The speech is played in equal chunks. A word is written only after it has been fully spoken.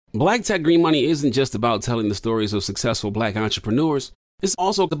Black Tech Green Money isn't just about telling the stories of successful Black entrepreneurs. It's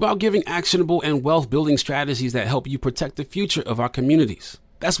also about giving actionable and wealth-building strategies that help you protect the future of our communities.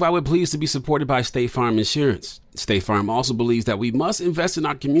 That's why we're pleased to be supported by State Farm Insurance. State Farm also believes that we must invest in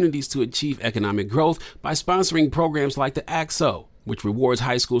our communities to achieve economic growth by sponsoring programs like the ACT-SO, which rewards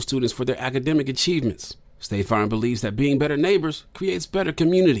high school students for their academic achievements. State Farm believes that being better neighbors creates better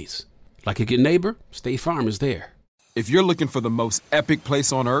communities. Like a good neighbor, State Farm is there. If you're looking for the most epic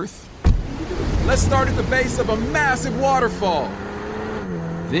place on Earth, let's start at the base of a massive waterfall.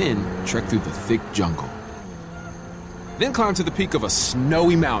 Then trek through the thick jungle. Then climb to the peak of a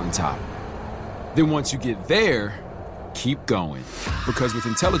snowy mountaintop. Then once you get there, keep going. Because with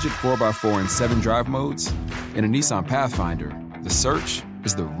intelligent 4x4 and 7 drive modes and a Nissan Pathfinder, the search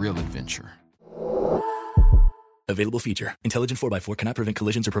is the real adventure. Available feature. Intelligent 4x4 cannot prevent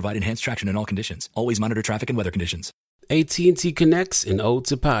collisions or provide enhanced traction in all conditions. Always monitor traffic and weather conditions. AT&T connects an ode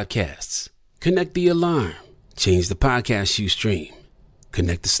to podcasts. Connect the alarm. Change the podcast you stream.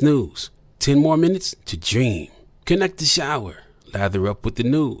 Connect the snooze. 10 more minutes to dream. Connect the shower. Lather up with the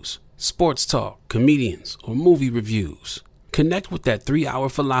news, sports talk, comedians, or movie reviews. Connect with that 3-hour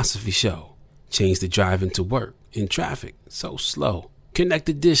philosophy show. Change the drive into work in traffic so slow. Connect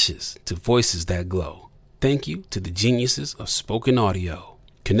the dishes to voices that glow. Thank you to the geniuses of spoken audio.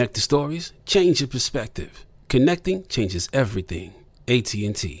 Connect the stories, change your perspective. Connecting changes everything.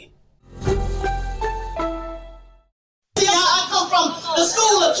 AT&T. I come from the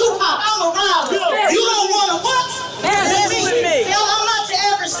school of Tupac. I'm around. You don't want to what? With me. I'm not your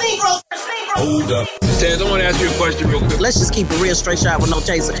average Negro. Hold up. Taz, I want to ask you a question real quick. Let's just keep it real straight shot with no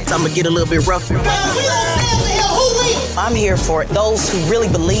chaser. So I'm going to get a little bit rough. I'm here for those who really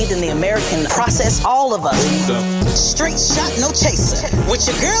believe in the American process. All of us. Straight shot, no chaser. With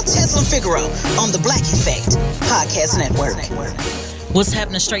your girl, Tezlyn Figaro, on the Black Effect Podcast Network. What's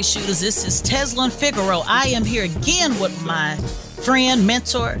happening, straight shooters? This is Tezlyn Figaro. I am here again with my friend,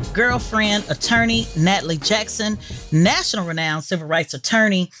 mentor, girlfriend, attorney, Natalie Jackson, national renowned civil rights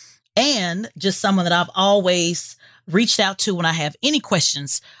attorney, and just someone that I've always reached out to when I have any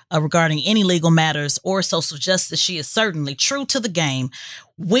questions regarding any legal matters or social justice. She is certainly true to the game.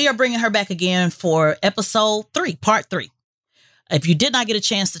 We are bringing her back again for episode 3, part 3. If you did not get a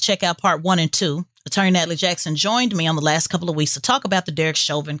chance to check out part 1 and 2, Attorney Natalie Jackson joined me on the last couple of weeks to talk about the Derek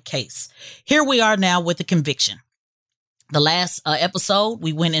Chauvin case. Here we are now with the conviction. The last episode,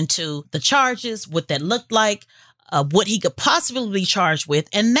 we went into the charges, what that looked like, what he could possibly be charged with,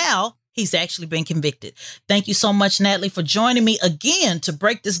 and now he's actually been convicted. Thank you so much, Natalie, for joining me again to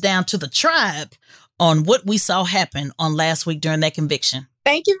break this down to the tribe on what we saw happen on last week during that conviction.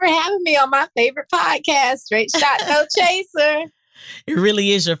 Thank you for having me on my favorite podcast, Straight Shot, No Chaser. It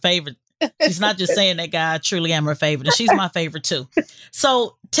really is your favorite. She's not just saying that, guy. I truly am her favorite, and she's my favorite too.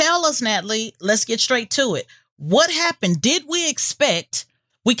 So tell us, Natalie, let's get straight to it. What happened? Did we expect,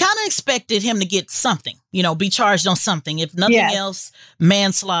 we kind of expected him to get something, be charged on something. If nothing else,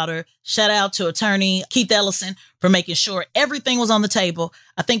 manslaughter. Shout out to attorney Keith Ellison for making sure everything was on the table.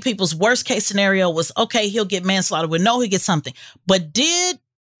 I think people's worst case scenario was, okay, he'll get manslaughter. We know he'll get something. But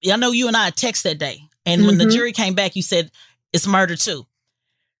I know you and I text that day. And when the jury came back, you said it's murder too.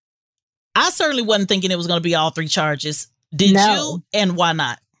 I certainly wasn't thinking it was going to be all 3 charges. Did you? And why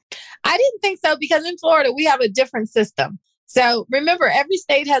not? I didn't think so because in Florida, we have a different system. So remember, every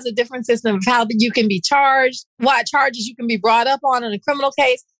state has a different system of how you can be charged, what charges you can be brought up on in a criminal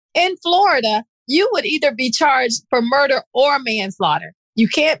case. In Florida, you would either be charged for murder or manslaughter. You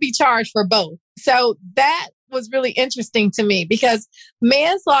can't be charged for both. So that was really interesting to me because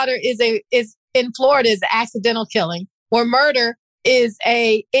manslaughter is in Florida is accidental killing, where murder is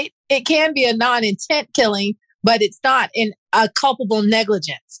it can be a non-intent killing, but it's not in a culpable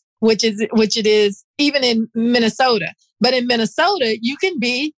negligence, which it is even in Minnesota. But in Minnesota, you can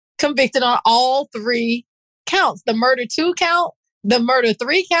be convicted on all 3 counts, the murder 2 count, the murder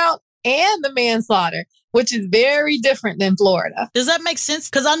 3 count, and the manslaughter, which is very different than Florida. Does that make sense?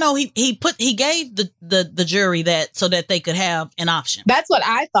 Because I know he gave the jury that so that they could have an option. That's what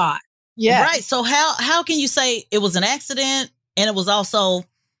I thought. Yeah. Right. So how can you say it was an accident and it was also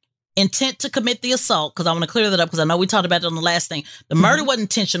intent to commit the assault? Because I want to clear that up because I know we talked about it on the last thing. The murder wasn't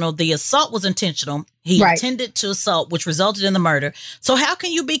intentional. The assault was intentional. He intended to assault, which resulted in the murder. So how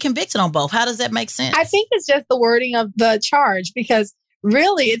can you be convicted on both? How does that make sense? I think it's just the wording of the charge because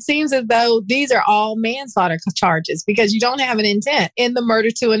really it seems as though these are all manslaughter charges because you don't have an intent in the murder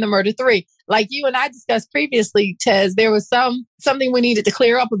 2 and the murder 3. Like you and I discussed previously, Tez, there was something we needed to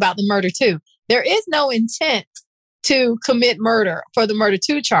clear up about the murder 2. There is no intent to commit murder for the murder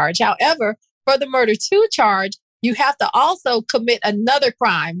 2 charge. However, for the murder 2 charge, you have to also commit another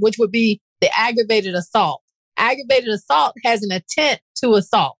crime, which would be the aggravated assault. Aggravated assault has an intent to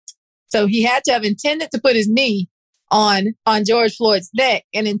assault. So he had to have intended to put his knee on George Floyd's neck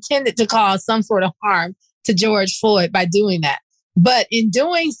and intended to cause some sort of harm to George Floyd by doing that. But in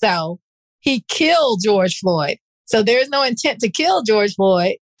doing so, he killed George Floyd. So there is no intent to kill George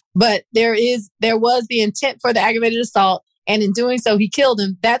Floyd, but there was the intent for the aggravated assault. And in doing so, he killed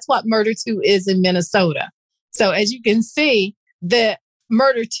him. That's what murder 2 is in Minnesota. So as you can see, the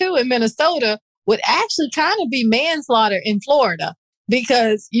murder 2 in Minnesota would actually kind of be manslaughter in Florida,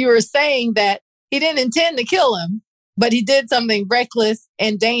 because you were saying that he didn't intend to kill him, but he did something reckless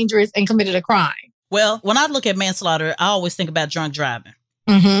and dangerous and committed a crime. Well, when I look at manslaughter, I always think about drunk driving,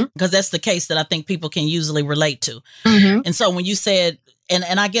 because that's the case that I think people can usually relate to. And so when you said,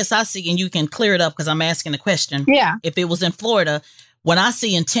 and I guess I see, and you can clear it up because I'm asking the question. Yeah. If it was in Florida, when I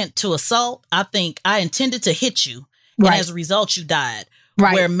see intent to assault, I think I intended to hit you. And as a result, you died.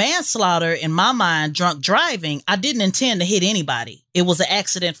 Right. Where manslaughter, in my mind, drunk driving, I didn't intend to hit anybody. It was an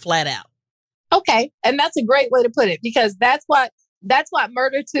accident flat out. Okay. And that's a great way to put it, because that's what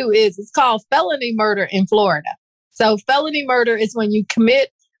murder 2 is. It's called felony murder in Florida. So felony murder is when you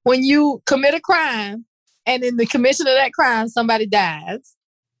commit a crime, and in the commission of that crime, somebody dies.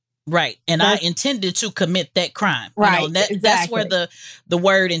 Right. And I intended to commit that crime. Right. You know, exactly. That's where the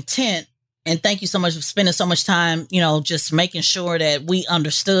word intent, and thank you so much for spending so much time, just making sure that we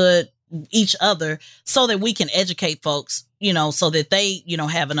understood each other so that we can educate folks, so that they,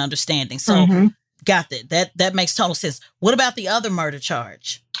 have an understanding. So got that. That makes total sense. What about the other murder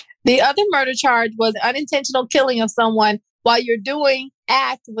charge? The other murder charge was unintentional killing of someone while you're doing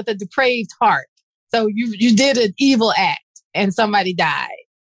act with a depraved heart. So you did an evil act and somebody died.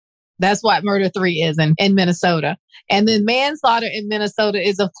 That's what murder 3 is in Minnesota. And then manslaughter in Minnesota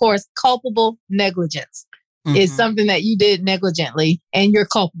is, of course, culpable negligence. It's something that you did negligently and you're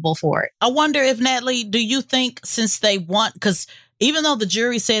culpable for it. I wonder if, Natalie, do you think since they want, because even though the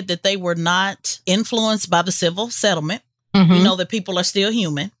jury said that they were not influenced by the civil settlement, we know that people are still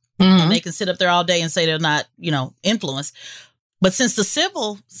human and they can sit up there all day and say they're not, influenced. But since the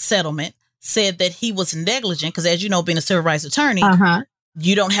civil settlement said that he was negligent, because as you know, being a civil rights attorney,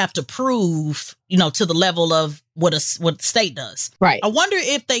 you don't have to prove, to the level of what the state does. Right. I wonder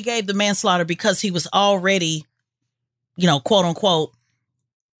if they gave the manslaughter because he was already, quote unquote,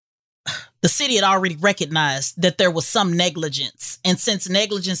 the city had already recognized that there was some negligence. And since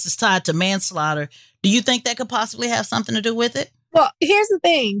negligence is tied to manslaughter, do you think that could possibly have something to do with it? Well, here's the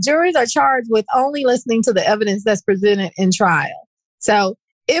thing. Juries are charged with only listening to the evidence that's presented in trial. So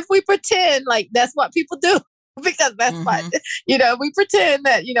if we pretend like that's what people do, because that's what, we pretend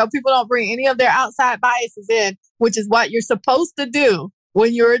that, people don't bring any of their outside biases in, which is what you're supposed to do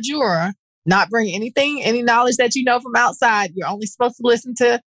when you're a juror, not bring any knowledge that you know from outside. You're only supposed to listen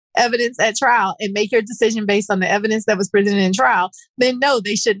to evidence at trial and make your decision based on the evidence that was presented in trial. Then no,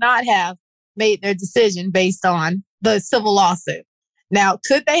 they should not have made their decision based on the civil lawsuit. Now,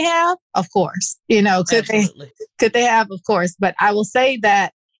 could they have? Of course. Could they have? Of course. But I will say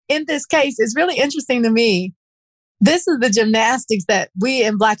that in this case, it's really interesting to me. This is the gymnastics that we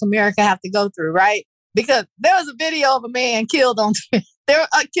in Black America have to go through, right? Because there was a video of a man killed on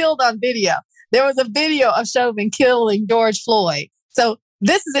video. There was a video of Chauvin killing George Floyd. So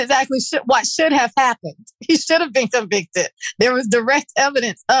this is exactly what should have happened. He should have been convicted. There was direct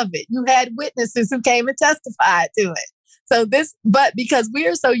evidence of it. You had witnesses who came and testified to it. So but because we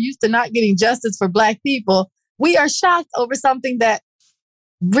are so used to not getting justice for Black people, we are shocked over something that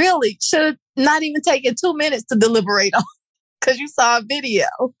really should have not even taken 2 minutes to deliberate on, because you saw a video.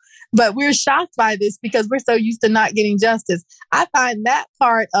 But we're shocked by this because we're so used to not getting justice. I find that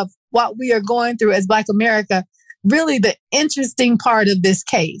part of what we are going through as Black America really the interesting part of this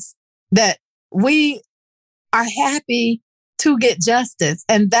case, that we are happy to get justice.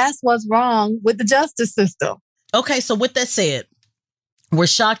 And that's what's wrong with the justice system. Okay, so with that said, we're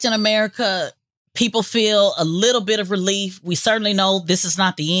shocked in America. People feel a little bit of relief. We certainly know this is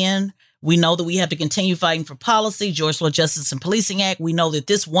not the end. We know that we have to continue fighting for policy, George Floyd Justice and Policing Act. We know that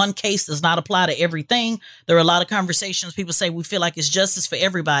this one case does not apply to everything. There are a lot of conversations. People say we feel like it's justice for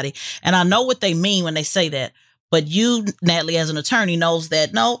everybody. And I know what they mean when they say that. But you, Natalie, as an attorney, knows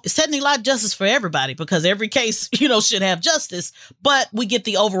that, no, it's technically not justice for everybody, because every case, should have justice. But we get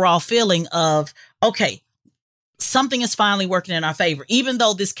the overall feeling of, okay, something is finally working in our favor, even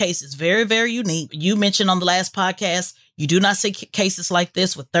though this case is very, very unique. You mentioned on the last podcast, You do not see cases like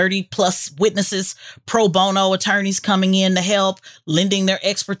this with 30 plus witnesses, pro bono attorneys coming in to help, lending their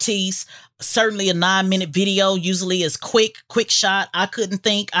expertise. Certainly a 9-minute video usually is quick shot. I couldn't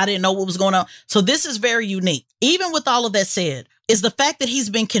think. I didn't know what was going on. So this is very unique. Even with all of that said, is the fact that he's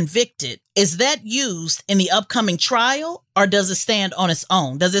been convicted, is that used in the upcoming trial, or does it stand on its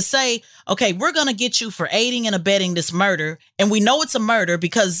own? Does it say, okay, we're going to get you for aiding and abetting this murder, and we know it's a murder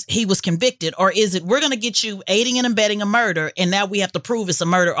because he was convicted, or is it we're going to get you aiding and abetting a murder, and now we have to prove it's a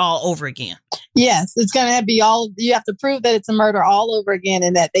murder all over again? Yes, it's going to be you have to prove that it's a murder all over again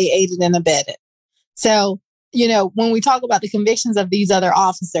and that they aided and abetted. So, when we talk about the convictions of these other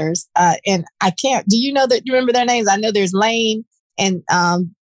officers, and do you remember their names? I know there's Lane and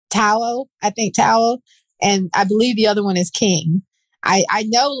Tao, and I believe the other one is King. I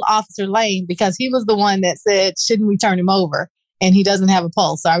know Officer Lane because he was the one that said, shouldn't we turn him over? And he doesn't have a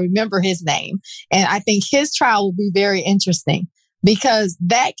pulse. So I remember his name. And I think his trial will be very interesting because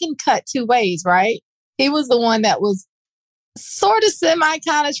that can cut two ways, right? He was the one that was sort of semi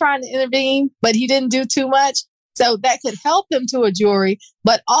kind of trying to intervene, but he didn't do too much. So that could help him to a jury,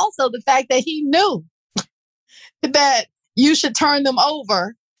 but also the fact that he knew that you should turn them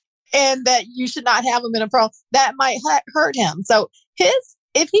over and that you should not have them in a that might hurt him. So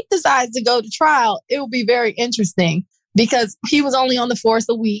if he decides to go to trial, it will be very interesting because he was only on the force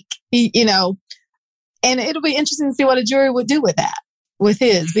a week, and it'll be interesting to see what a jury would do with that, with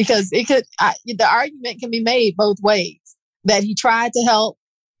his, because the argument can be made both ways, that he tried to help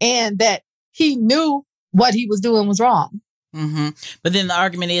and that he knew what he was doing was wrong. Mm-hmm. But then the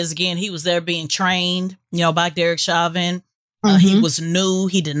argument is, again, he was there being trained, by Derek Chauvin. He was new.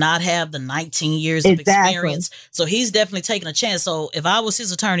 He did not have the 19 years of experience. So he's definitely taking a chance. So if I was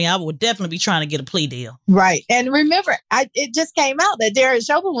his attorney, I would definitely be trying to get a plea deal. Right. And remember, it just came out that Derek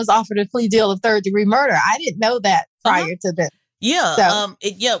Chauvin was offered a plea deal of third-degree murder. I didn't know that prior to this. Yeah. So,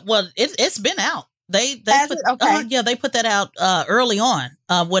 it's been out. They put that out early on.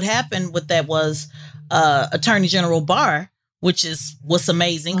 What happened with that was Attorney General Barr, which is what's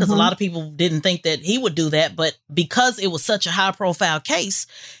amazing because a lot of people didn't think that he would do that. But because it was such a high profile case,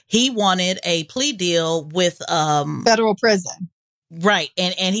 he wanted a plea deal with federal prison. Right.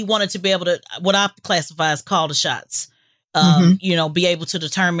 And he wanted to be able to, what I classify as call the shots, be able to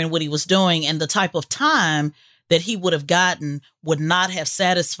determine what he was doing, and the type of time that he would have gotten would not have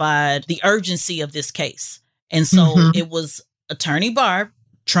satisfied the urgency of this case. And so it was Attorney Barr,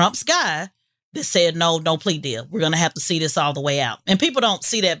 Trump's guy, that said, no plea deal. We're going to have to see this all the way out. And people don't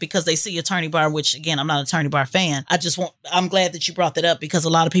see that because they see Attorney Barr, which, again, I'm not an Attorney Barr fan. I'm glad that you brought that up because a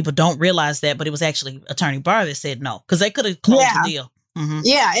lot of people don't realize that, but it was actually Attorney Barr that said no, because they could have closed the deal. Mm-hmm.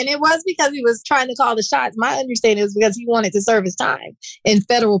 Yeah, and it was because he was trying to call the shots. My understanding is because he wanted to serve his time in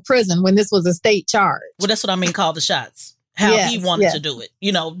federal prison when this was a state charge. Well, that's what I mean, call the shots. How he wanted to do it.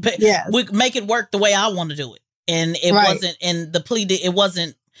 We make it work the way I want to do it. And it wasn't, and the plea, it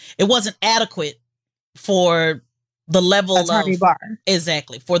wasn't adequate for the level Attorney Barr.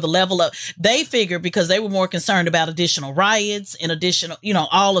 Exactly. For the level of, they figured because they were more concerned about additional riots and additional,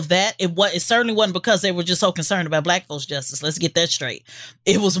 all of that. It certainly wasn't because they were just so concerned about Black folks' justice. Let's get that straight.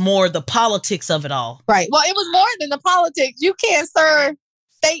 It was more the politics of it all. Right. Well, it was more than the politics. You can't serve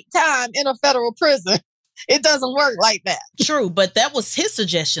state time in a federal prison. It doesn't work like that. True. But that was his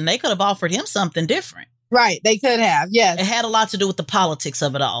suggestion. They could have offered him something different. Right. They could have. Yes. It had a lot to do with the politics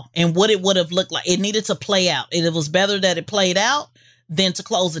of it all and what it would have looked like. It needed to play out. It was better that it played out than to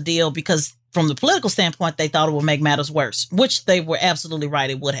close the deal because from the political standpoint, they thought it would make matters worse, which they were absolutely right.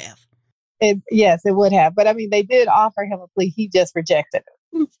 It would have. Yes, it would have. But I mean, they did offer him a plea. He just rejected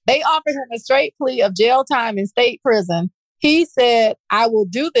it. They offered him a straight plea of jail time in state prison. He said, I will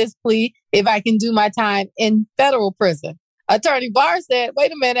do this plea if I can do my time in federal prison. Attorney Barr said,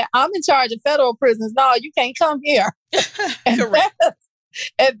 wait a minute, I'm in charge of federal prisons. No, you can't come here. Correct.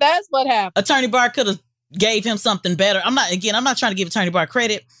 And that's what happened. Attorney Barr could have gave him something better. I'm not trying to give Attorney Barr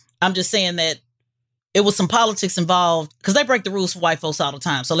credit. I'm just saying that it was some politics involved because they break the rules for white folks all the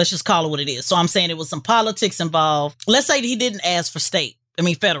time. So let's just call it what it is. So I'm saying it was some politics involved. Let's say he didn't ask for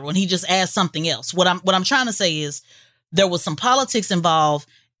federal, and he just asked something else. What I'm trying to say is there was some politics involved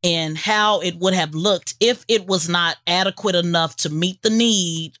and how it would have looked if it was not adequate enough to meet the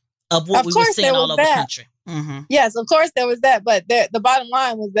need of what we were seeing all over the country. Mm-hmm. Yes, of course there was that. But the bottom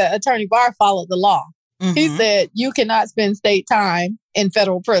line was that Attorney Barr followed the law. Mm-hmm. He said, you cannot spend state time in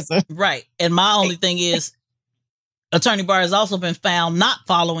federal prison. Right. And my only thing is Attorney Barr has also been found not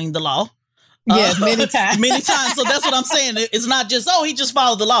following the law Yes, many times. Many times. So that's what I'm saying. It's not just, he just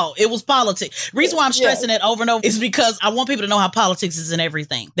followed the law. It was politics. Reason why I'm stressing that over and over is because I want people to know how politics is in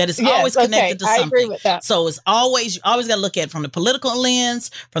everything. That it's always connected to something. I agree with that. So it's always, you always got to look at it from the political lens,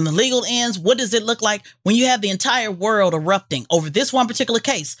 from the legal ends. What does it look like when you have the entire world erupting over this one particular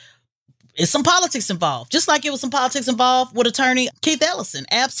case? Is some politics involved, just like it was some politics involved with attorney Keith Ellison.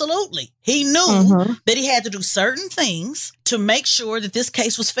 Absolutely. He knew that he had to do certain things to make sure that this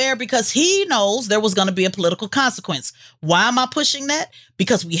case was fair because he knows there was going to be a political consequence. Why am I pushing that?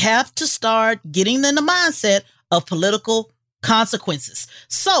 Because we have to start getting in the mindset of political consequences.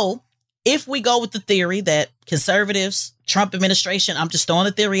 So if we go with the theory that conservatives, Trump administration, I'm just throwing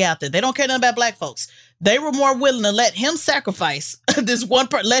the theory out there, they don't care nothing about black folks. They were more willing to let him sacrifice this one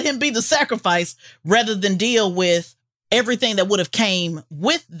part, let him be the sacrifice rather than deal with everything that would have came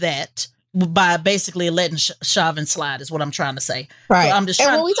with that by basically letting Chauvin slide is what I'm trying to say. Right. So I'm just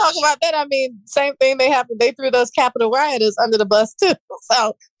when we talk about that, I mean, same thing they threw those Capitol rioters under the bus too.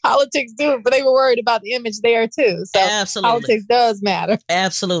 So politics do, but they were worried about the image there too. So absolutely. Politics does matter.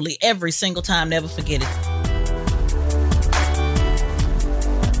 Absolutely. Every single time. Never forget it.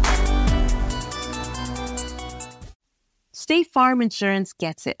 State Farm Insurance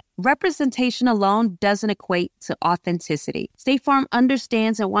gets it. Representation alone doesn't equate to authenticity. State Farm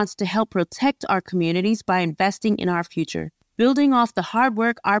understands and wants to help protect our communities by investing in our future, building off the hard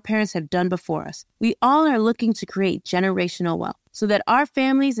work our parents have done before us. We all are looking to create generational wealth so that our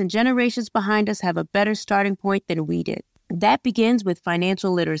families and generations behind us have a better starting point than we did. That begins with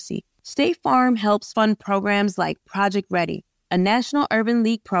financial literacy. State Farm helps fund programs like Project Ready, a National Urban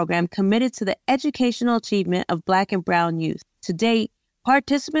League program committed to the educational achievement of Black and Brown youth. To date,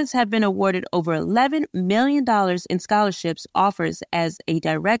 participants have been awarded over $11 million in scholarships offers as a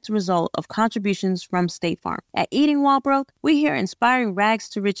direct result of contributions from State Farm. At Eating While Broke, we hear inspiring rags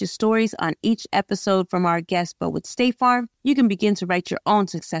to riches stories on each episode from our guests, but with State Farm, you can begin to write your own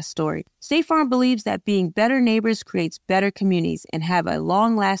success story. State Farm believes that being better neighbors creates better communities and have a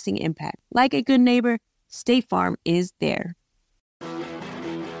long-lasting impact. Like a good neighbor, State Farm is there.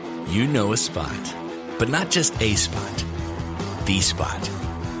 You know a spot, but not just a spot, the spot.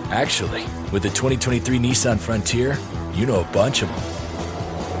 Actually, with the 2023 Nissan Frontier, you know a bunch of them.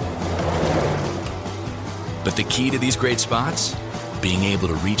 But the key to these great spots? Being able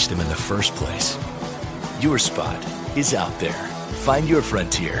to reach them in the first place. Your spot is out there. Find your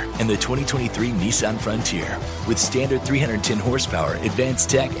Frontier in the 2023 Nissan Frontier with standard 310 horsepower, advanced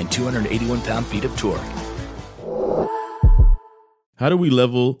tech, and 281 pound-feet of torque. How do we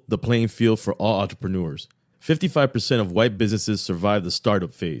level the playing field for all entrepreneurs? 55% of white businesses survive the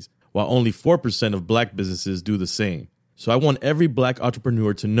startup phase, while only 4% of black businesses do the same. So I want every black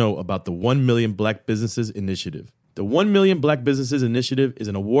entrepreneur to know about the 1 Million Black Businesses Initiative. The 1 Million Black Businesses Initiative is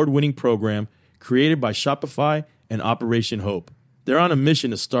an award-winning program created by Shopify and Operation Hope. They're on a mission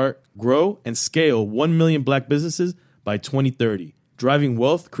to start, grow, and scale 1 million black businesses by 2030, driving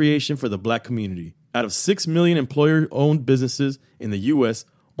wealth creation for the black community. Out of 6 million employer-owned businesses in the U.S.,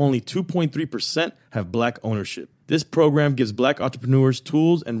 only 2.3% have black ownership. This program gives black entrepreneurs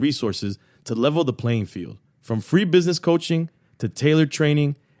tools and resources to level the playing field, from free business coaching to tailored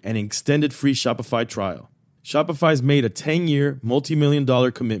training and an extended free Shopify trial. Shopify's made a 10-year,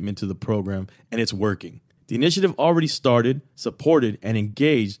 multi-million-dollar commitment to the program, and it's working. The initiative already started, supported, and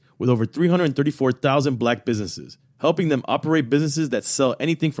engaged with over 334,000 black businesses, helping them operate businesses that sell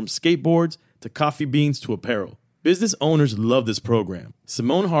anything from skateboards to coffee beans to apparel. Business owners love this program.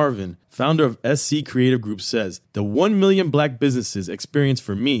 Simone Harvin, founder of SC Creative Group, says, "The 1 Million Black Businesses experience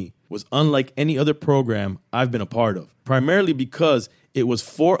for me was unlike any other program I've been a part of, primarily because it was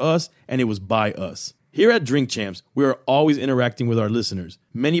for us and it was by us." Here at Drink Champs, we are always interacting with our listeners,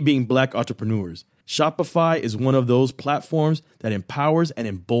 many being black entrepreneurs. Shopify is one of those platforms that empowers and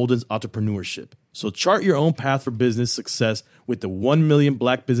emboldens entrepreneurship. So chart your own path for business success with the 1 Million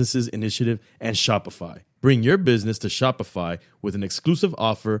Black Businesses Initiative and Shopify. Bring your business to Shopify with an exclusive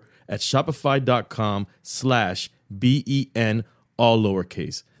offer at shopify.com/BEN, all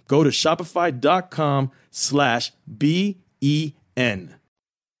lowercase. Go to shopify.com/BEN.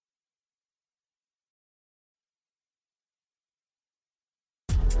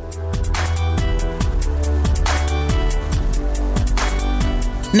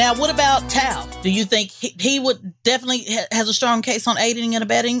 Now, what about Tal? Do you think he would definitely has a strong case on aiding and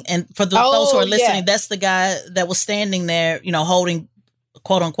abetting? And for those who are listening, that's the guy that was standing there, holding,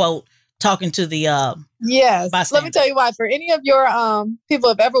 quote unquote, talking to the yes. Let me tell you why. For any of your people who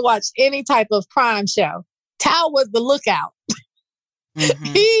have ever watched any type of crime show, Tal was the lookout.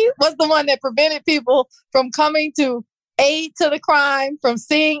 Mm-hmm. He was the one that prevented people from coming to aid to the crime, from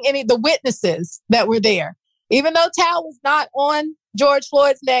seeing the witnesses that were there. Even though Tal was not on George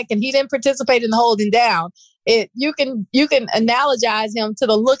Floyd's neck and he didn't participate in the holding down, you can analogize him to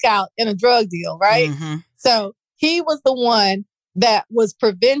the lookout in a drug deal, right? Mm-hmm. So he was the one that was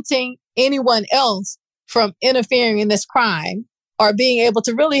preventing anyone else from interfering in this crime or being able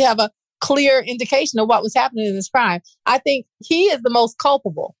to really have a clear indication of what was happening in this crime. I think he is the most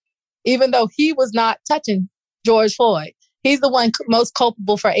culpable, even though he was not touching George Floyd. He's the one most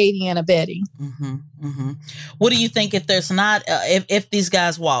culpable for aiding and abetting. Mm-hmm, mm-hmm. What do you think if there's not, if these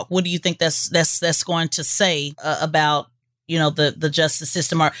guys walk, what do you think that's going to say about, the justice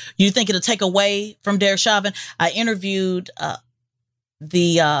system? Or you think it'll take away from Derek Chauvin? I interviewed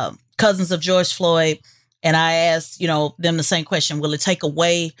the cousins of George Floyd, and I asked, them the same question. Will it take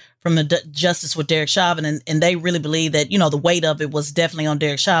away from the justice with Derek Chauvin? And they really believe that, the weight of it was definitely on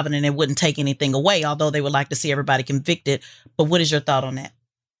Derek Chauvin and it wouldn't take anything away, although they would like to see everybody convicted. But what is your thought on that?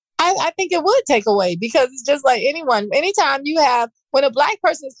 I think it would take away, because it's just like anyone. Anytime when a Black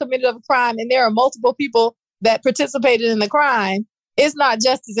person is committed of a crime and there are multiple people that participated in the crime, it's not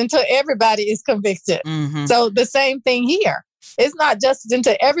justice until everybody is convicted. Mm-hmm. So the same thing here. It's not justice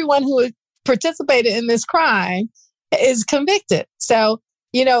until everyone who participated in this crime is convicted. So,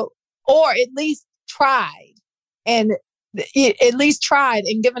 or at least tried and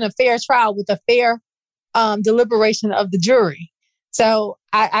given a fair trial with a fair deliberation of the jury. So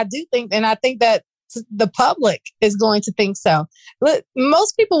I do think, and I think that the public is going to think so. Look,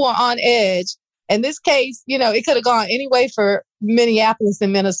 most people were on edge. In this case, it could have gone any way for Minneapolis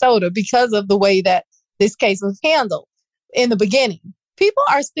and Minnesota because of the way that this case was handled in the beginning. People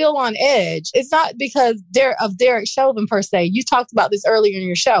are still on edge. It's not because of Derek Chauvin per se. You talked about this earlier in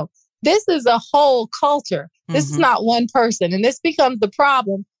your show. This is a whole culture. This is not one person. And this becomes the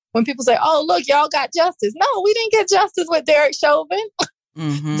problem when people say, oh, look, y'all got justice. No, we didn't get justice with Derek Chauvin.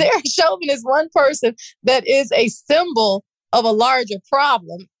 Mm-hmm. Derek Chauvin is one person that is a symbol of a larger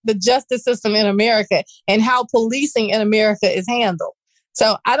problem, the justice system in America and how policing in America is handled.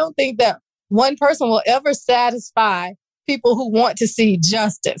 So I don't think that one person will ever satisfy people who want to see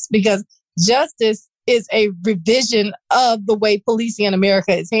justice, because justice is a revision of the way policing in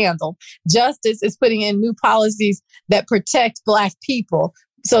America is handled. Justice is putting in new policies that protect Black people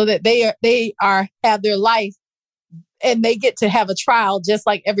so that they have their life and they get to have a trial just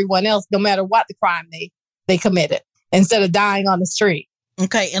like everyone else, no matter what the crime they committed, instead of dying on the street.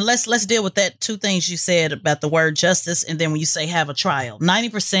 Okay, and let's deal with that. Two things you said about the word justice, and then when you say have a trial.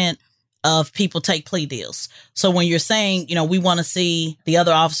 90% of people take plea deals. So when you're saying, we want to see the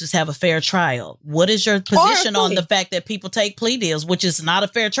other officers have a fair trial, what is your position on the fact that people take plea deals, which is not a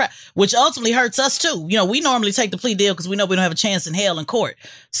fair trial, which ultimately hurts us too? We normally take the plea deal because we know we don't have a chance in hell in court.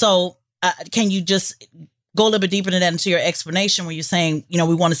 So can you just go a little bit deeper than that into your explanation when you're saying,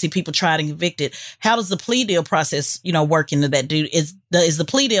 we want to see people tried and convicted? How does the plea deal process, work into that? Is the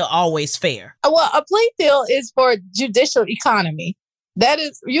plea deal always fair? Well, a plea deal is for judicial economy. That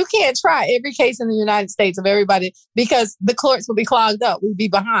is, you can't try every case in the United States of everybody because the courts will be clogged up. We'd be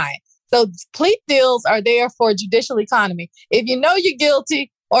behind. So plea deals are there for judicial economy. If you know you're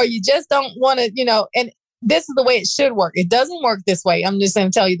guilty or you just don't want to, and this is the way it should work. It doesn't work this way. I'm just going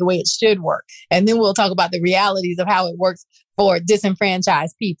to tell you the way it should work. And then we'll talk about the realities of how it works for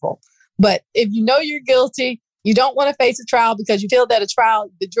disenfranchised people. But if you know you're guilty, you don't want to face a trial because you feel that a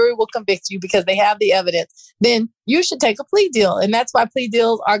trial, the jury will convict you because they have the evidence, then you should take a plea deal. And that's why plea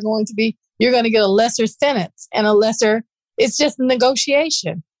deals are going to be, you're going to get a lesser sentence and it's just a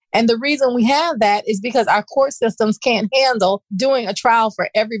negotiation. And the reason we have that is because our court systems can't handle doing a trial for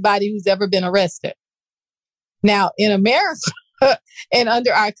everybody who's ever been arrested. Now, in America and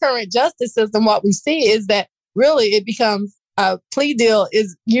under our current justice system, what we see is that really it becomes a plea deal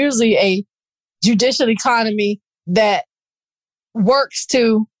is usually a judicial economy that works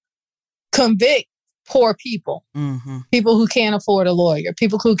to convict poor people, people who can't afford a lawyer,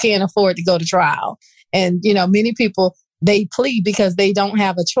 people who can't afford to go to trial. And, many people, they plead because they don't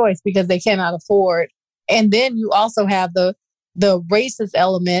have a choice because they cannot afford. And then you also have the racist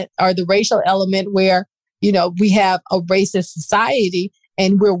element or the racial element where, we have a racist society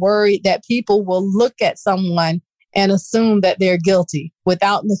and we're worried that people will look at someone and assume that they're guilty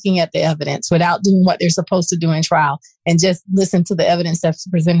without looking at the evidence, without doing what they're supposed to do in trial and just listen to the evidence that's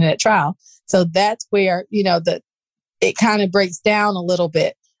presented at trial. So that's where, it kind of breaks down a little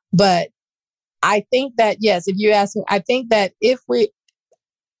bit. But I think that, yes, if you ask me, I think that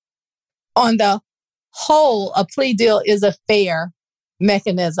on the whole, a plea deal is a fair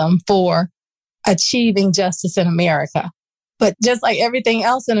mechanism for achieving justice in America. But just like everything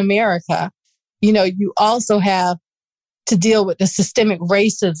else in America, you also have to deal with the systemic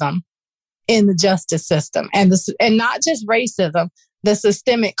racism in the justice system, and not just racism, the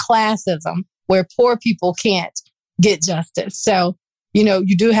systemic classism where poor people can't get justice. So,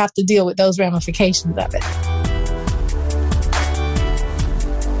 you do have to deal with those ramifications of it.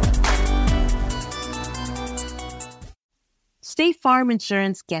 State Farm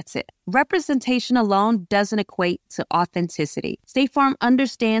Insurance gets it. Representation alone doesn't equate to authenticity. State Farm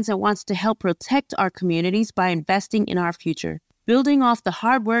understands and wants to help protect our communities by investing in our future, building off the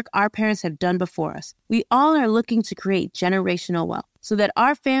hard work our parents have done before us. We all are looking to create generational wealth so that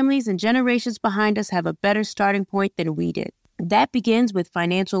our families and generations behind us have a better starting point than we did. That begins with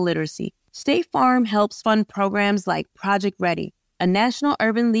financial literacy. State Farm helps fund programs like Project Ready, a National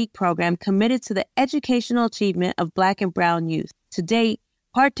Urban League program committed to the educational achievement of Black and Brown youth. To date,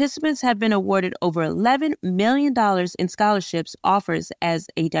 participants have been awarded over $11 million in scholarships offers as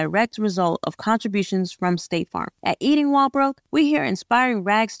a direct result of contributions from State Farm. At Eating While Broke, we hear inspiring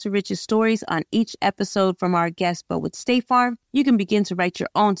rags to riches stories on each episode from our guests, but with State Farm, you can begin to write your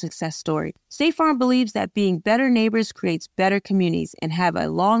own success story. State Farm believes that being better neighbors creates better communities and have a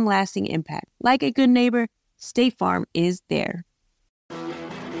long-lasting impact. Like a good neighbor, State Farm is there.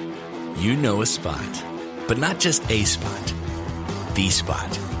 You know a spot, but not just a spot, the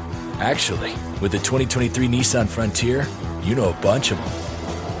spot. Actually, with the 2023 Nissan Frontier, you know a bunch of them.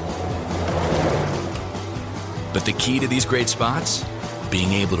 But the key to these great spots?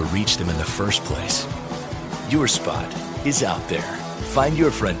 Being able to reach them in the first place. Your spot is out there. Find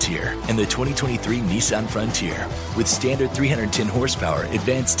your Frontier in the 2023 Nissan Frontier with standard 310 horsepower,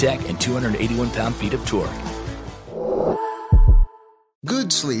 advanced tech, and 281 pound-feet of torque.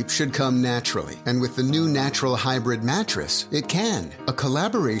 Good sleep should come naturally, and with the new Natural Hybrid mattress, it can. A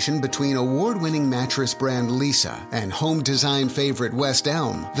collaboration between award-winning mattress brand Leesa and home design favorite West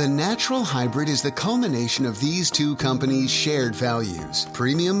Elm, the Natural Hybrid is the culmination of these two companies' shared values: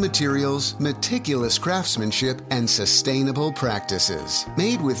 premium materials, meticulous craftsmanship, and sustainable practices.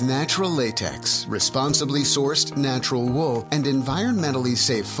 Made with natural latex, responsibly sourced natural wool, and environmentally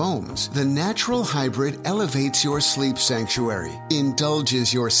safe foams, the Natural Hybrid elevates your sleep sanctuary, indulges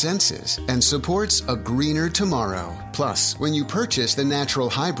your senses, and supports a greener tomorrow. Plus, when you purchase the Natural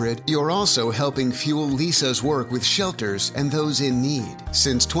Hybrid, you're also helping fuel Leesa's work with shelters and those in need.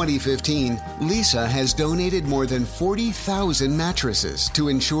 Since 2015, Leesa has donated more than 40,000 mattresses to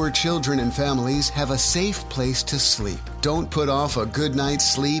ensure children and families have a safe place to sleep. Don't put off a good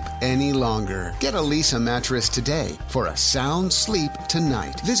night's sleep any longer. Get a Leesa mattress today for a sound sleep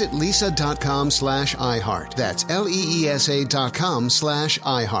tonight. Visit leesa.com/iHeart. That's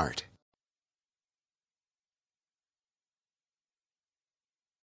LEESA.com/iHeart.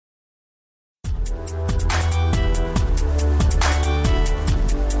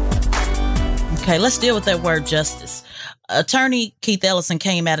 Okay, let's deal with that word justice. Attorney Keith Ellison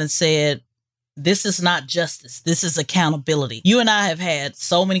came out and said, this is not justice. This is accountability. You and I have had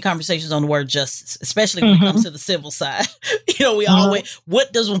so many conversations on the word justice, especially when it comes to the civil side. We always,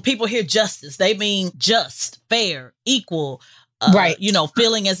 when people hear justice, they mean just, fair, equal, right.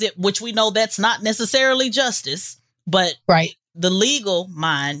 Feeling as if, which we know that's not necessarily justice, but right. The legal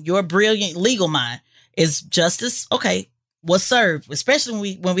mind, your brilliant legal mind, is justice. Okay. Was served,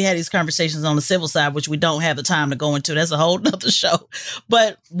 especially when we had these conversations on the civil side, which we don't have the time to go into. That's a whole nother show.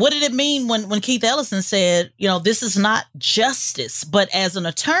 But what did it mean when Keith Ellison said, this is not justice, but as an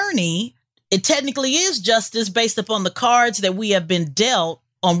attorney, it technically is justice based upon the cards that we have been dealt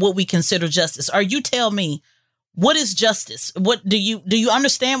on what we consider justice. Or you tell me, what is justice? What do you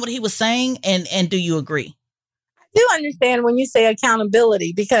understand what he was saying? And do you agree? I do understand when you say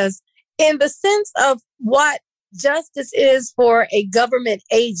accountability, because in the sense of what justice is for a government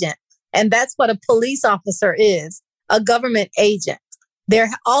agent, and that's what a police officer is, a government agent. There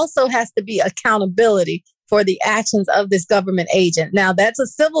also has to be accountability for the actions of this government agent. Now, that's a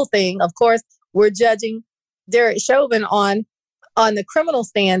civil thing. Of course, we're judging Derek Chauvin on the criminal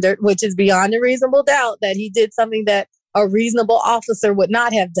standard, which is beyond a reasonable doubt that he did something that a reasonable officer would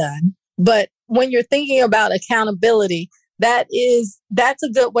not have done. But when you're thinking about accountability, that's a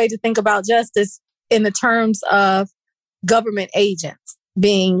good way to think about justice in the terms of government agents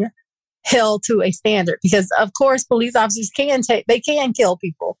being held to a standard. Because of course, police officers can kill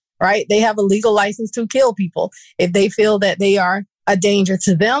people, right? They have a legal license to kill people if they feel that they are a danger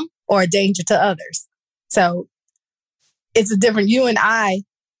to them or a danger to others. So it's a different, you and I,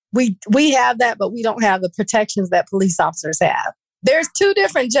 we have that, but we don't have the protections that police officers have. There's two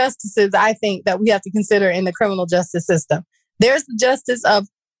different justices, I think, that we have to consider in the criminal justice system. There's the justice of,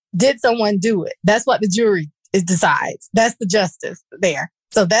 did someone do it? That's what the jury decides. That's the justice there.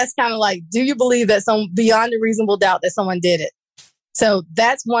 So that's kind of like, do you believe that beyond a reasonable doubt that someone did it? So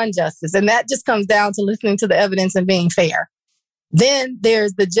that's one justice. And that just comes down to listening to the evidence and being fair. Then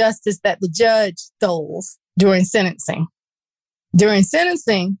there's the justice that the judge doles during sentencing. During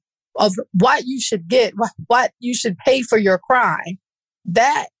sentencing of what you should get, what you should pay for your crime,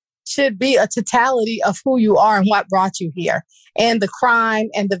 that should be a totality of who you are and what brought you here, and the crime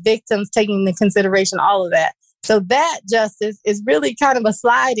and the victims, taking into consideration all of that. So that justice is really kind of a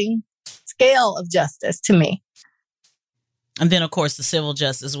sliding scale of justice to me. And then, of course, the civil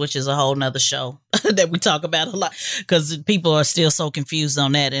justice, which is a whole nother show that we talk about a lot, because people are still so confused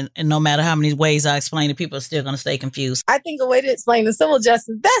on that. And no matter how many ways I explain it, people are still going to stay confused. I think a way to explain the civil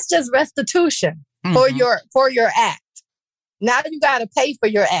justice, that's just restitution for your act. Now you got to pay for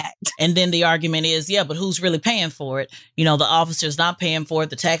your act. And then the argument is, yeah, but who's really paying for it? You know, the officer's not paying for it.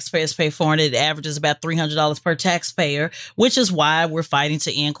 The taxpayers pay for it. It averages about $300 per taxpayer, which is why we're fighting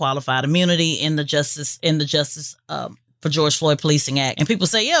to end qualified immunity in the justice for George Floyd Policing Act. And people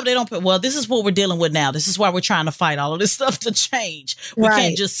say, yeah, but they don't pay. Well, this is what we're dealing with now. This is why we're trying to fight all of this stuff to change. We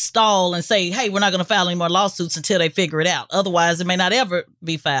can't just stall and say, hey, we're not going to file any more lawsuits until they figure it out. Otherwise, it may not ever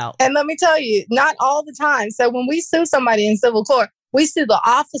be filed. And let me tell you, not all the time. So when we sue somebody in civil court, we sue the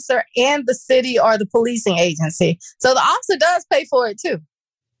officer and the city or the policing agency. So the officer does pay for it too.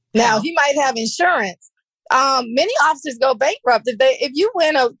 Now, he might have insurance. Many officers go bankrupt. If you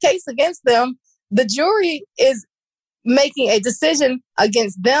win a case against them, the jury is making a decision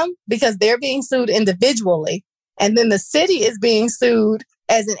against them because they're being sued individually. And then the city is being sued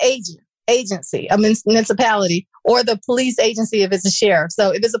as an agency, a municipality, or the police agency if it's a sheriff. So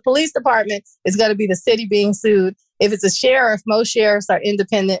if it's a police department, it's going to be the city being sued. If it's a sheriff, most sheriffs are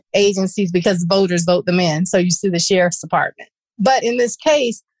independent agencies because voters vote them in. So you sue the sheriff's department. But in this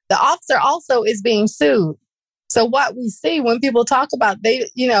case, the officer also is being sued. So what we see when people talk about,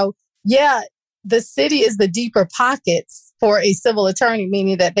 the city is the deeper pockets for a civil attorney,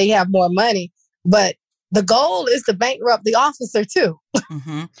 meaning that they have more money. But the goal is to bankrupt the officer too.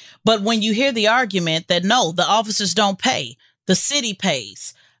 Mm-hmm. But when you hear the argument that no, the officers don't pay, the city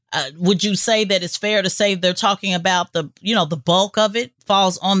pays, would you say that it's fair to say they're talking about the bulk of it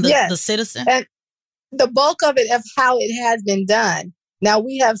falls on the citizen? And the bulk of it of how it has been done. Now,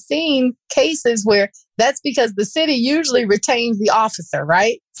 we have seen cases where that's because the city usually retains the officer,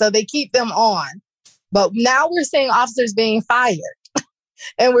 right? So they keep them on. But now we're seeing officers being fired.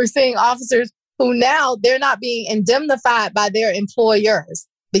 And we're seeing officers who now they're not being indemnified by their employers,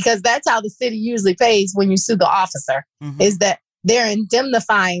 because that's how the city usually pays when you sue the officer, is that they're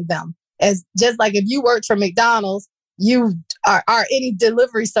indemnifying them. As just like if you worked for McDonald's, you are any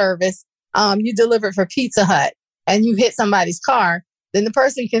delivery service, you deliver for Pizza Hut and you hit somebody's car, then the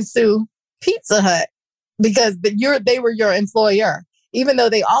person can sue Pizza Hut because they were your employer, even though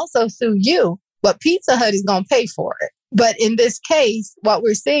they also sue you, but Pizza Hut is going to pay for it. But in this case, what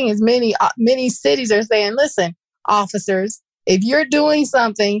we're seeing is many cities are saying, listen, officers, if you're doing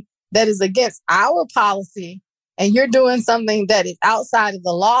something that is against our policy and you're doing something that is outside of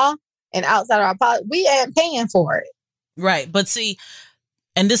the law and outside of our policy, we ain't paying for it. Right. But see,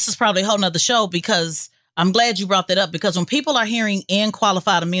 and this is probably a whole nother show, because I'm glad you brought that up, because when people are hearing in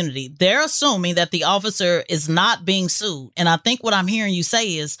qualified immunity, they're assuming that the officer is not being sued. And I think what I'm hearing you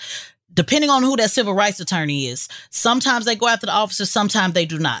say is, depending on who that civil rights attorney is, sometimes they go after the officer, sometimes they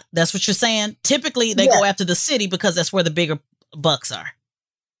do not. That's what you're saying? Typically, they go after the city because that's where the bigger bucks are.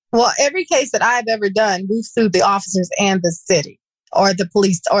 Well, every case that I've ever done, we've sued the officers and the city or the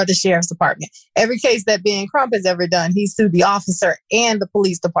police or the sheriff's department. Every case that Ben Crump has ever done, he sued the officer and the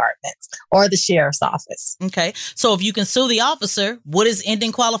police department or the sheriff's office. Okay. So if you can sue the officer, what is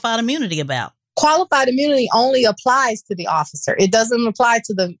ending qualified immunity about? Qualified immunity only applies to the officer. It doesn't apply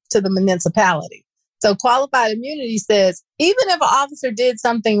to the municipality. So qualified immunity says, even if an officer did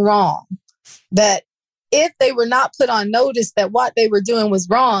something wrong, that if they were not put on notice that what they were doing was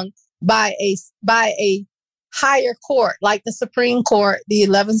wrong by a higher court, like the Supreme Court, the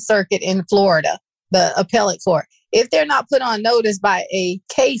 11th Circuit in Florida, the appellate court, if they're not put on notice by a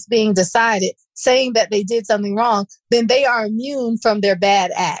case being decided saying that they did something wrong, then they are immune from their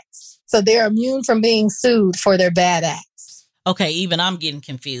bad acts. So they're immune from being sued for their bad acts. Okay, even I'm getting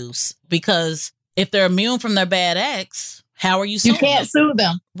confused, because if they're immune from their bad acts, how are you suing them? You can't sue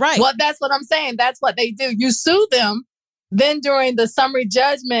them. Right. Well, that's what I'm saying. That's what they do. You sue them. Then during the summary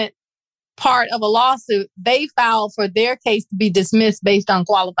judgment part of a lawsuit, they file for their case to be dismissed based on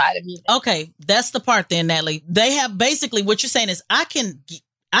qualified immunity. Okay, that's the part then, Natalie. They have basically what you're saying is I can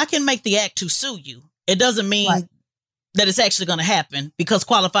make the act to sue you. It doesn't mean that it's actually going to happen, because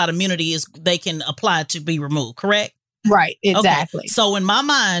qualified immunity is they can apply to be removed, correct? Right, exactly. Okay. So in my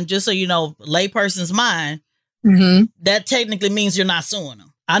mind, just so you know, layperson's mind, that technically means you're not suing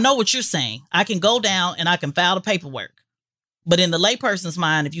them. I know what you're saying. I can go down and I can file the paperwork. But in the layperson's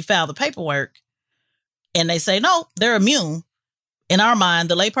mind, if you file the paperwork and they say, no, they're immune, in our mind,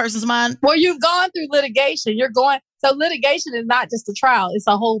 the layperson's mind. Well, you've gone through litigation. So litigation is not just a trial. It's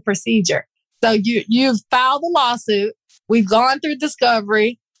a whole procedure. So you've filed the lawsuit. We've gone through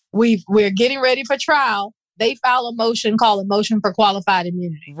discovery. We're getting ready for trial. They file a motion called a motion for qualified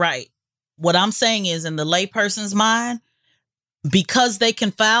immunity. Right. What I'm saying is, in the layperson's mind, because they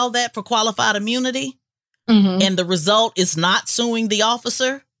can file that for qualified immunity and the result is not suing the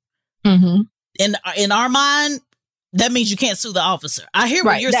officer, in our mind, that means you can't sue the officer. I hear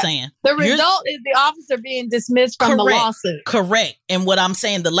what you're saying. The result is the officer being dismissed from the lawsuit. Correct. And what I'm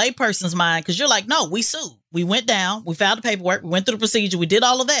saying, the layperson's mind, because you're like, no, we sued. We went down, we filed the paperwork, we went through the procedure, we did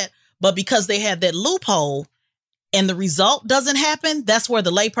all of that. But because they had that loophole and the result doesn't happen, that's where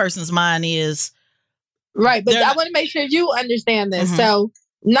the layperson's mind is. Right. But I want to make sure you understand this. So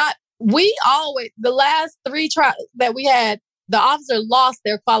the last 3 trials that we had, the officer lost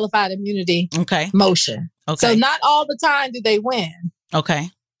their qualified immunity motion. Okay. So not all the time do they win. Okay.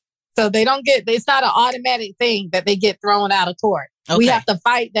 So they don't it's not an automatic thing that they get thrown out of court. Okay. We have to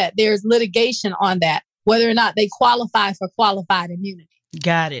fight that. There's litigation on that, whether or not they qualify for qualified immunity.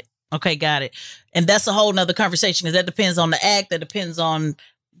 Got it. Okay, got it. And that's a whole nother conversation because that depends on the act, that depends on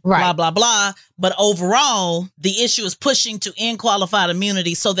blah, blah, blah. But overall, the issue is pushing to end qualified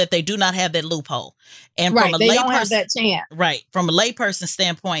immunity so that they do not have that loophole. And from a they don't have that chance. Right. From a layperson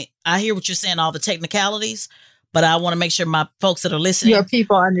standpoint, I hear what you're saying, all the technicalities, but I want to make sure my folks that are listening, your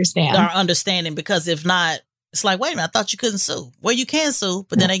people understand. Are understanding, because if not, it's like, wait a minute, I thought you couldn't sue. Well, you can sue,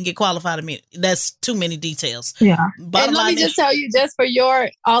 but then they can get qualified immunity. That's too many details. Yeah. And let me just tell you, just for your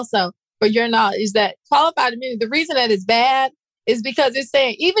knowledge, is that qualified immunity, the reason that it's bad is because it's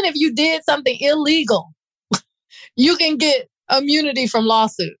saying, even if you did something illegal, you can get immunity from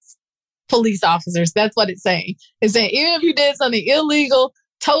lawsuits. Police officers, that's what it's saying. It's saying, even if you did something illegal,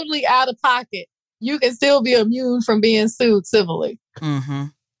 totally out of pocket, you can still be immune from being sued civilly. Mm-hmm.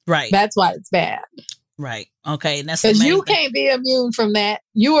 Right. That's why it's bad. Right. Okay. And that's because you can't be immune from that.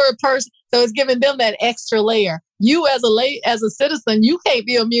 You are a person, so it's giving them that extra layer. You as a citizen, you can't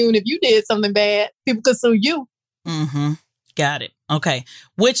be immune if you did something bad. People could sue you. Mm-hmm. Got it. Okay.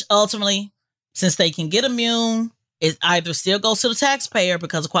 Which ultimately, since they can get immune, it either still goes to the taxpayer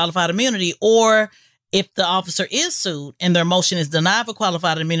because of qualified immunity, or if the officer is sued and their motion is denied for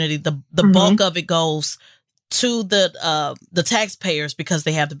qualified immunity, the bulk of it goes to the taxpayers because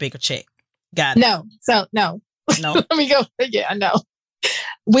they have the bigger check. Got it. No. Let me go. Yeah, no.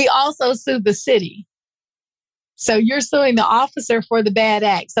 We also sued the city. So you're suing the officer for the bad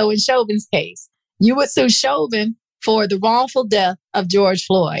act. So in Chauvin's case, you would sue Chauvin for the wrongful death of George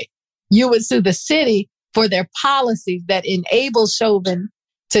Floyd. You would sue the city for their policies that enable Chauvin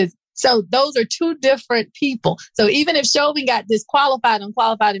to. So those are 2 different people. So even if Chauvin got disqualified on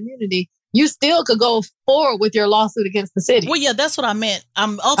qualified immunity, you still could go forward with your lawsuit against the city. Well, yeah, that's what I meant.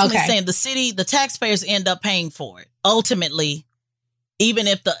 I'm ultimately saying the city, the taxpayers end up paying for it. Ultimately, even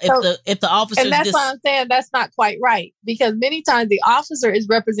if the officer. And that's why I'm saying that's not quite right, because many times the officer is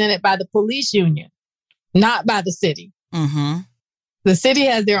represented by the police union, not by the city. Mm-hmm. The city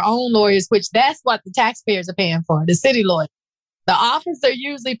has their own lawyers, which that's what the taxpayers are paying for, the city lawyer. The officer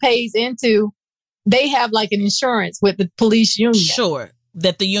usually pays into, they have like an insurance with the police union. Sure,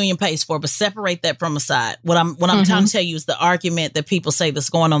 that the union pays for, but separate that from aside. What I'm trying to tell you is the argument that people say that's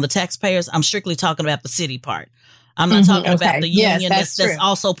going on the taxpayers. I'm strictly talking about the city part. I'm not talking about the union that's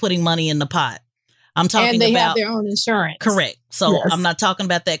also putting money in the pot. I'm talking about. And they have their own insurance. Correct. So I'm not talking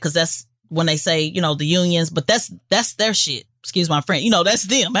about that because that's when they say, the unions, but that's their shit. Excuse my friend. That's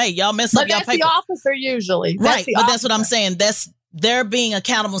them. Hey, y'all mess up y'all paper. But that's the officer usually. Right. But that's what I'm saying. They're being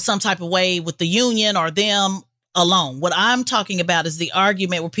accountable some type of way with the union or them alone. What I'm talking about is the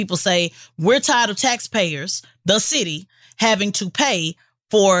argument where people say, we're tired of taxpayers, the city, having to pay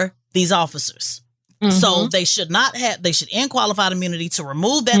for these officers. Mm-hmm. So they should end qualified immunity to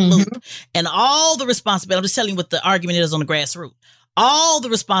remove that loop and all the responsibility. I'm just telling you what the argument is on the grassroots. All the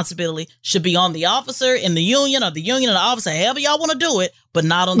responsibility should be on the officer and the union, or the union and the officer, however y'all want to do it, but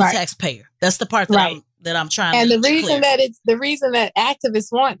not on the taxpayer. That's the part that I'm trying and to the reason clear. The reason that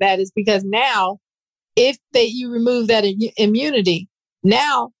activists want that is because now, if you remove that immunity,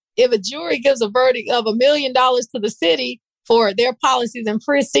 now if a jury gives a verdict of $1 million to the city for their policies and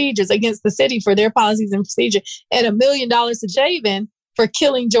procedures, against the city for their policies and procedures, and $1 million to Javen for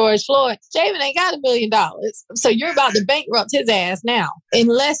killing George Floyd, Javen ain't got $1 million. So you're about to bankrupt his ass now,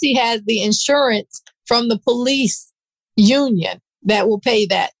 unless he has the insurance from the police union that will pay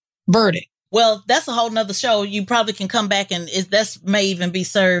that verdict. Well, that's a whole nother show. You probably can come back and that may even be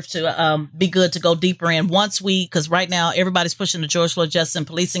served to be good to go deeper in once because right now everybody's pushing the George Floyd Justice and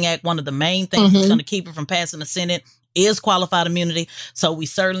Policing Act. One of the main things that's going to keep it from passing the Senate is qualified immunity. So we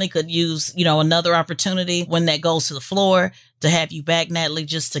certainly could use, another opportunity when that goes to the floor to have you back, Natalie,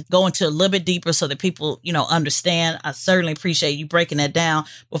 just to go into a little bit deeper so that people, understand. I certainly appreciate you breaking that down.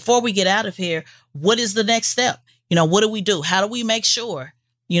 Before we get out of here, what is the next step? What do we do? How do we make sure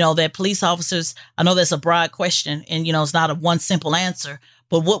that police officers, I know that's a broad question and, it's not a one simple answer,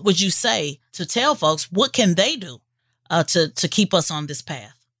 but what would you say to tell folks, what can they do to keep us on this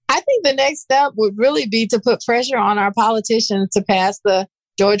path? I think the next step would really be to put pressure on our politicians to pass the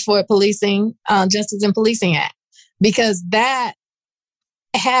George Floyd Policing, Justice and Policing Act, because that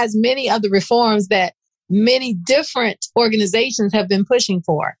has many of the reforms that many different organizations have been pushing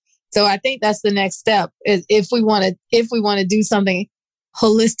for. So I think that's the next step if we want to do something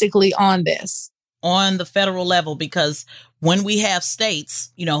holistically on this. On the federal level, because when we have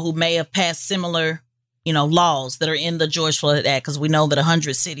states, who may have passed similar, laws that are in the George Floyd Act, because we know that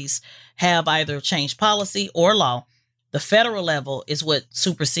 100 cities have either changed policy or law, the federal level is what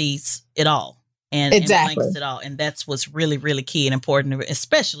supersedes it all and blanks it all. And that's what's really, really key and important,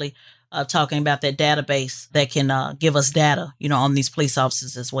 especially talking about that database that can give us data, on these police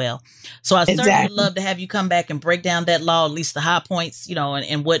officers as well. So I certainly would love to have you come back and break down that law, at least the high points,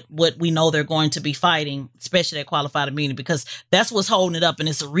 and what we know they're going to be fighting, especially that qualified immunity, because that's what's holding it up. And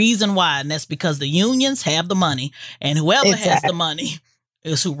it's a reason why. And that's because the unions have the money, and whoever has the money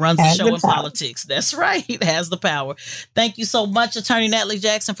is who runs the show in politics. That's right. It has the power. Thank you so much, Attorney Natalie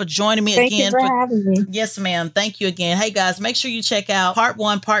Jackson, for joining me again. Thank you for having me. Yes, ma'am. Thank you again. Hey, guys, make sure you check out part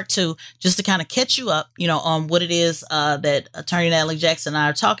 1, part 2, just to kind of catch you up, on what it is that Attorney Natalie Jackson and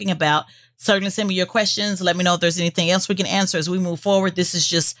I are talking about. Certainly send me your questions. Let me know if there's anything else we can answer as we move forward. This is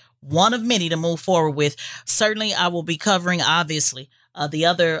just one of many to move forward with. Certainly, I will be covering, obviously, the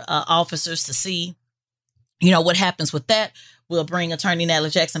other officers to see, what happens with that. We'll bring Attorney Natalie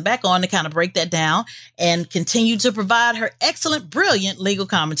Jackson back on to kind of break that down and continue to provide her excellent, brilliant legal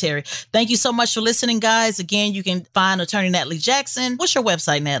commentary. Thank you so much for listening, guys. Again, you can find Attorney Natalie Jackson. What's your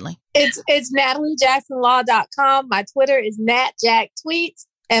website, Natalie? It's NatalieJacksonLaw.com. My Twitter is NatJackTweets,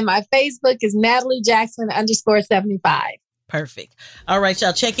 and my Facebook is NatalieJackson_75. Perfect. All right,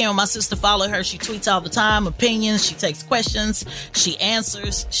 y'all, check in with my sister. Follow her. She tweets all the time, opinions. She takes questions. She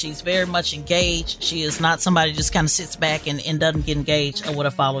answers. She's very much engaged. She is not somebody who just kind of sits back and doesn't get engaged with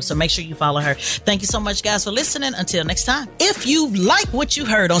her followers. So make sure you follow her. Thank you so much, guys, for listening. Until next time. If you like what you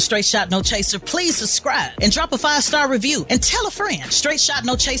heard on Straight Shot No Chaser, please subscribe and drop a 5-star review and tell a friend. Straight Shot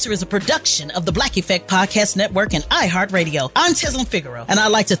No Chaser is a production of the Black Effect Podcast Network and iHeartRadio. I'm Tezlyn Figaro, and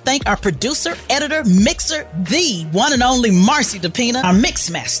I'd like to thank our producer, editor, mixer, the one and only Marcy DePina, our mix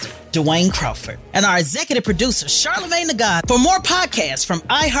master, Dwayne Crawford, and our executive producer, Charlamagne the God. For more podcasts from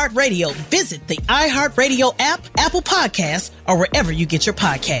iHeartRadio, visit the iHeartRadio app, Apple Podcasts, or wherever you get your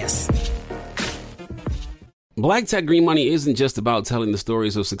podcasts. Black Tech Green Money isn't just about telling the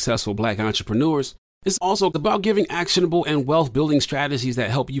stories of successful Black entrepreneurs. It's also about giving actionable and wealth-building strategies that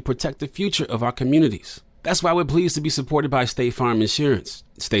help you protect the future of our communities. That's why we're pleased to be supported by State Farm Insurance.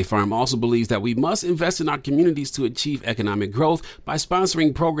 State Farm also believes that we must invest in our communities to achieve economic growth by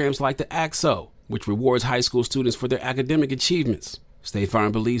sponsoring programs like the ACT-SO, which rewards high school students for their academic achievements. State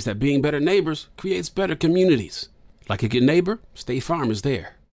Farm believes that being better neighbors creates better communities. Like a good neighbor, State Farm is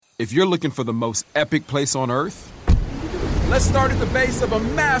there. If you're looking for the most epic place on Earth, let's start at the base of a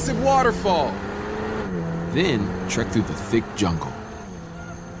massive waterfall. Then trek through the thick jungle.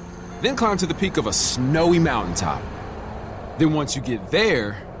 Then climb to the peak of a snowy mountaintop. Then once you get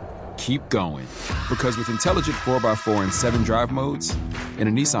there, keep going. Because with intelligent 4x4 and 7 drive modes and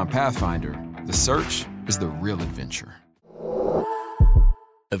a Nissan Pathfinder, the search is the real adventure.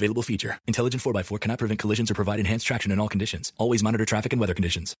 Available feature. Intelligent 4x4 cannot prevent collisions or provide enhanced traction in all conditions. Always monitor traffic and weather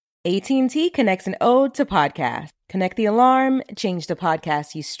conditions. AT&T connects an ode to podcast. Connect the alarm, change the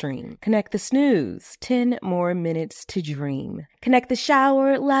podcast you stream. Connect the snooze, 10 more minutes to dream. Connect the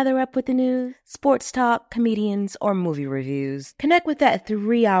shower, lather up with the news, sports talk, comedians, or movie reviews. Connect with that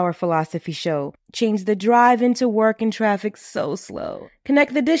 3-hour philosophy show. Change the drive into work and traffic so slow.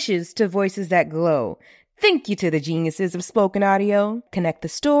 Connect the dishes to voices that glow. Thank you to the geniuses of spoken audio. Connect the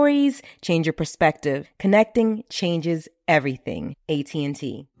stories, change your perspective. Connecting changes everything.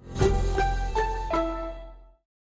 AT&T.